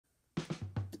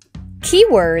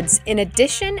Keywords in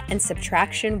addition and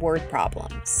subtraction word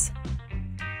problems.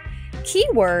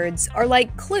 Keywords are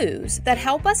like clues that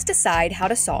help us decide how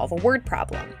to solve a word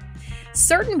problem.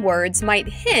 Certain words might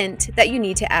hint that you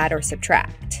need to add or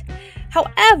subtract.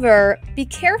 However, be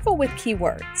careful with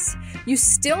keywords. You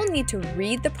still need to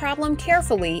read the problem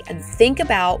carefully and think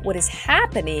about what is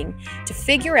happening to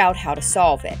figure out how to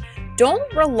solve it.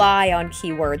 Don't rely on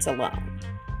keywords alone.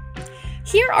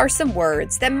 Here are some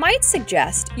words that might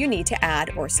suggest you need to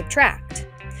add or subtract.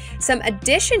 Some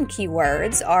addition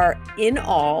keywords are in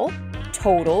all,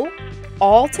 total,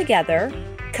 altogether,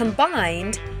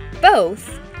 combined,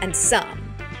 both, and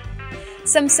some.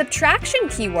 Some subtraction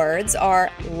keywords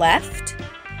are left,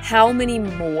 how many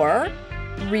more,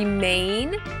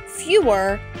 remain,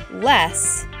 fewer,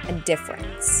 less, and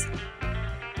difference.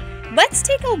 Let's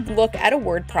take a look at a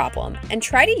word problem and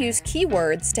try to use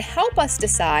keywords to help us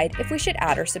decide if we should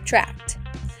add or subtract.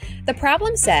 The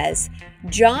problem says,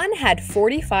 John had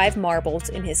 45 marbles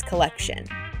in his collection.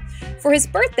 For his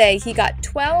birthday, he got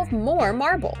 12 more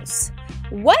marbles.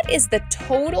 What is the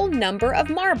total number of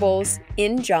marbles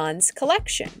in John's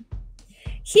collection?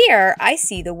 Here I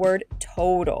see the word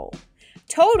total.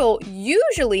 Total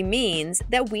usually means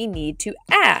that we need to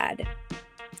add.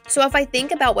 So if I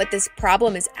think about what this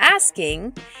problem is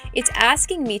asking, it's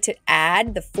asking me to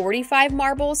add the 45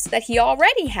 marbles that he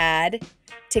already had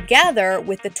together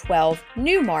with the 12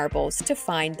 new marbles to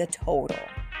find the total.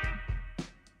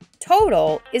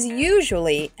 Total is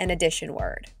usually an addition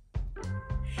word.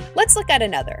 Let's look at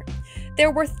another.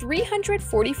 There were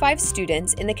 345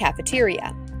 students in the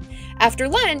cafeteria. After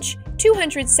lunch,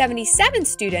 277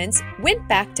 students went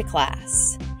back to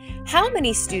class. How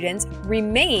many students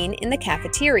remain in the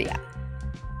cafeteria?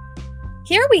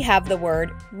 Here we have the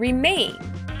word remain.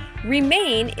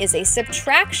 Remain is a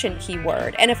subtraction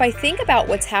keyword, and if I think about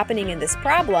what's happening in this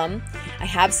problem, I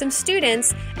have some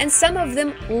students and some of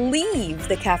them leave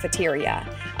the cafeteria.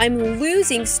 I'm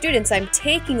losing students, I'm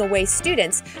taking away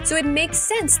students, so it makes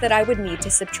sense that I would need to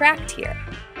subtract here.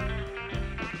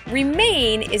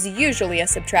 Remain is usually a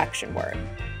subtraction word.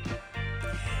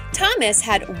 Thomas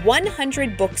had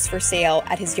 100 books for sale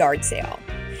at his yard sale.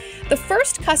 The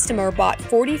first customer bought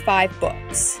 45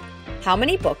 books. How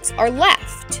many books are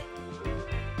left?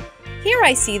 Here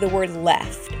I see the word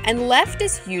left, and left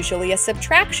is usually a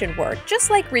subtraction word, just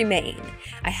like remain.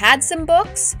 I had some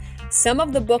books, some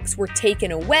of the books were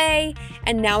taken away,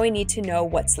 and now I need to know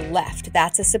what's left.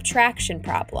 That's a subtraction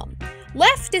problem.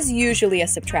 Left is usually a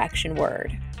subtraction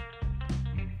word.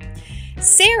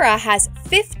 Sarah has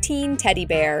 15 teddy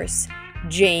bears.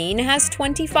 Jane has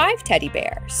 25 teddy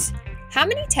bears. How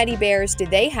many teddy bears do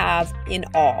they have in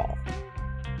all?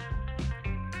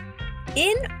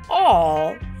 In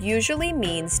all usually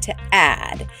means to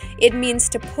add. It means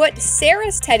to put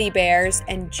Sarah's teddy bears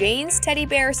and Jane's teddy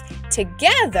bears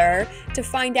together to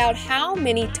find out how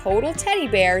many total teddy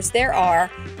bears there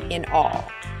are in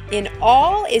all. In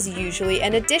all is usually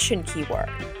an addition keyword.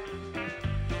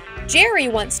 Jerry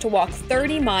wants to walk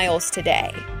 30 miles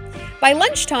today. By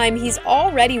lunchtime, he's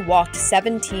already walked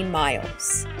 17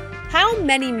 miles. How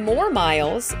many more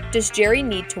miles does Jerry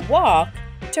need to walk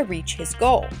to reach his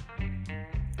goal?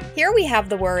 Here we have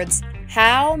the words,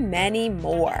 how many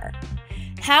more?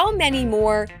 How many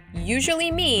more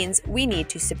usually means we need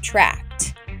to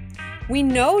subtract. We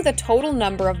know the total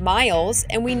number of miles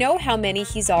and we know how many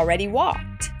he's already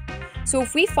walked. So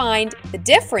if we find the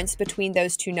difference between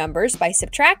those two numbers by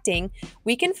subtracting,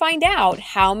 we can find out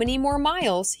how many more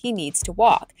miles he needs to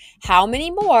walk. How many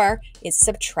more is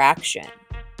subtraction.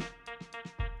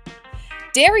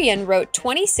 Darian wrote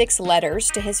 26 letters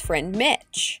to his friend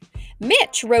Mitch.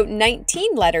 Mitch wrote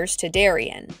 19 letters to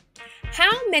Darian.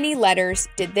 How many letters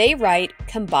did they write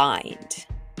combined?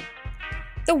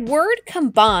 The word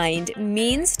combined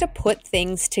means to put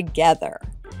things together.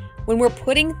 When we're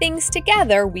putting things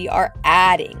together, we are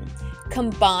adding.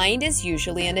 Combined is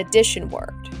usually an addition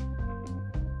word.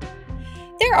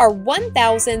 There are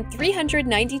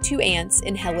 1,392 ants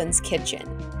in Helen's kitchen.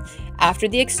 After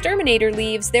the exterminator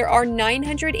leaves, there are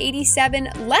 987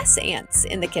 less ants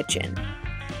in the kitchen.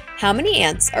 How many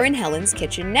ants are in Helen's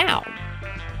kitchen now?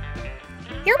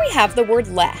 Here we have the word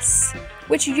less,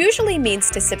 which usually means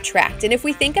to subtract. And if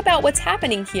we think about what's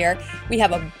happening here, we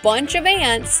have a bunch of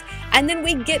ants, and then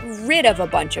we get rid of a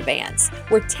bunch of ants.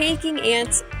 We're taking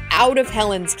ants out of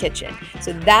Helen's kitchen.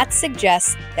 So that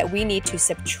suggests that we need to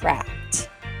subtract.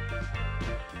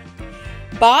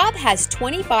 Bob has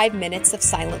 25 minutes of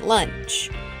silent lunch.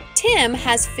 Tim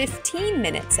has 15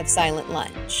 minutes of silent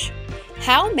lunch.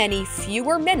 How many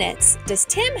fewer minutes does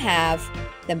Tim have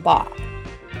than Bob?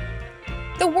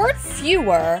 The word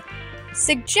fewer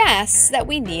suggests that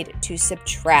we need to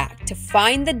subtract to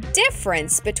find the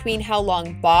difference between how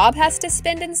long Bob has to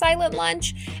spend in silent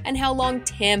lunch and how long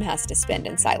Tim has to spend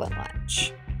in silent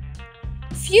lunch.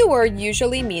 Fewer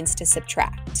usually means to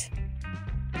subtract.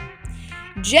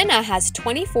 Jenna has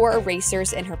 24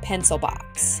 erasers in her pencil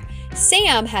box.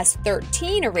 Sam has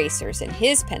 13 erasers in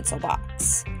his pencil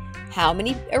box. How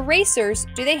many erasers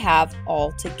do they have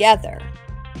all together?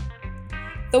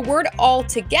 The word all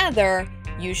together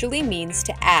usually means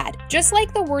to add. Just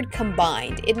like the word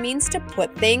combined, it means to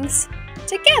put things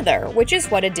together, which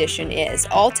is what addition is.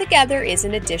 All together is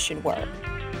an addition word.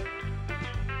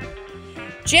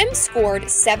 Jim scored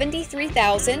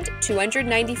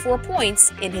 73,294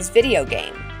 points in his video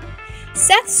game.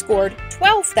 Seth scored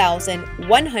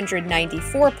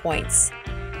 12,194 points.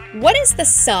 What is the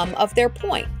sum of their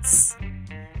points?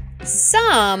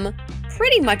 Sum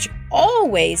pretty much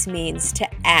always means to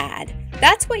add.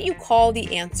 That's what you call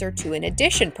the answer to an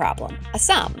addition problem, a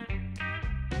sum.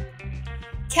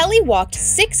 Kelly walked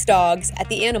 6 dogs at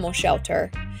the animal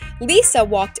shelter. Lisa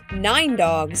walked 9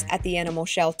 dogs at the animal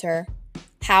shelter.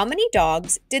 How many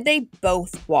dogs did they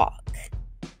both walk?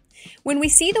 When we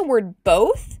see the word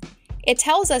both, it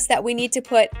tells us that we need to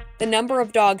put the number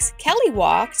of dogs Kelly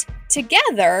walked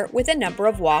together with the number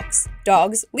of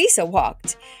dogs Lisa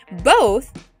walked.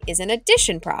 Both is an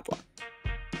addition problem.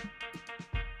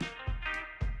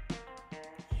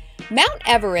 Mount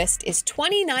Everest is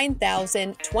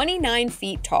 29,029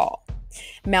 feet tall.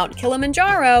 Mount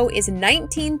Kilimanjaro is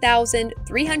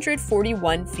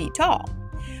 19,341 feet tall.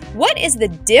 What is the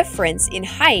difference in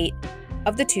height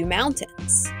of the two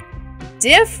mountains?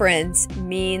 Difference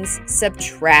means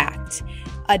subtract.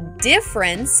 A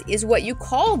difference is what you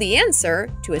call the answer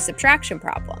to a subtraction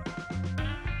problem.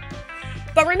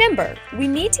 But remember, we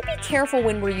need to be careful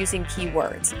when we're using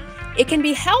keywords. It can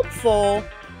be helpful,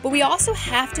 but we also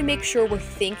have to make sure we're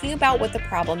thinking about what the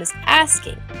problem is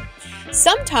asking.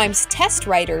 Sometimes test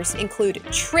writers include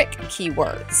trick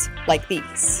keywords like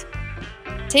these.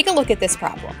 Take a look at this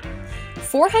problem.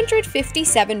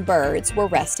 457 birds were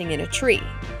resting in a tree.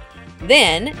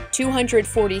 Then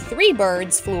 243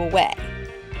 birds flew away.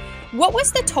 What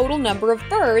was the total number of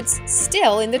birds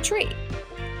still in the tree?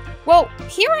 Well,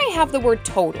 here I have the word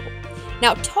total.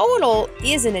 Now, total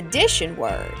is an addition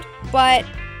word, but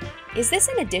is this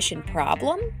an addition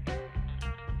problem?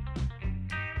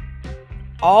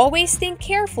 Always think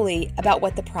carefully about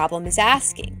what the problem is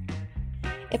asking.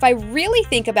 If I really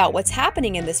think about what's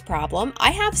happening in this problem,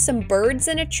 I have some birds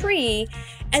in a tree,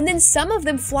 and then some of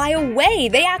them fly away.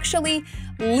 They actually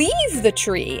leave the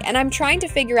tree, and I'm trying to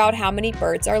figure out how many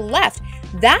birds are left.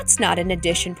 That's not an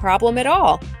addition problem at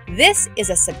all. This is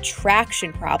a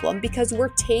subtraction problem because we're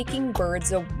taking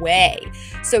birds away.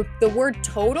 So the word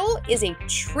total is a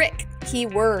trick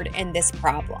keyword in this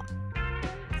problem.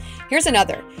 Here's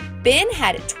another. Ben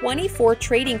had 24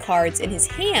 trading cards in his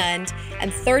hand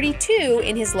and 32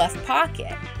 in his left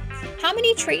pocket. How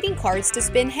many trading cards does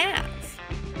Ben have?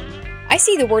 I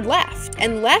see the word left,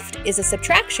 and left is a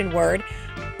subtraction word,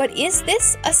 but is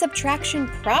this a subtraction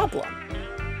problem?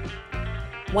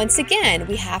 Once again,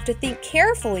 we have to think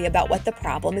carefully about what the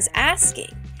problem is asking.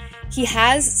 He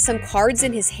has some cards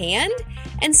in his hand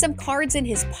and some cards in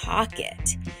his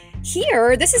pocket.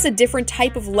 Here, this is a different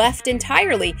type of left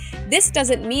entirely. This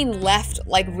doesn't mean left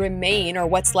like remain or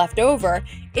what's left over.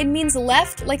 It means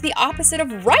left like the opposite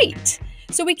of right.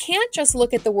 So we can't just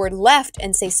look at the word left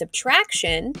and say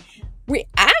subtraction. We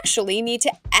actually need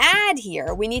to add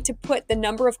here. We need to put the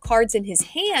number of cards in his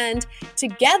hand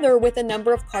together with the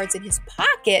number of cards in his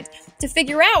pocket to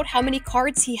figure out how many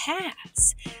cards he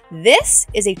has. This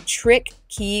is a trick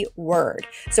keyword.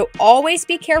 So always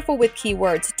be careful with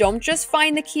keywords. Don't just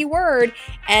find the keyword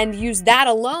and use that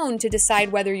alone to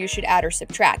decide whether you should add or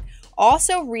subtract.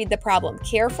 Also read the problem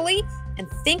carefully and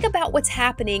think about what's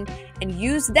happening and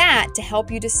use that to help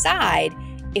you decide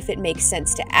if it makes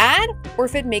sense to add or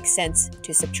if it makes sense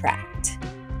to subtract.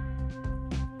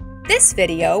 This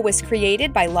video was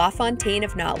created by La Fontaine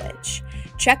of Knowledge.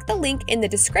 Check the link in the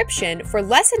description for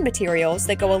lesson materials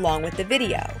that go along with the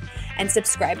video, and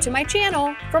subscribe to my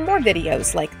channel for more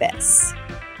videos like this.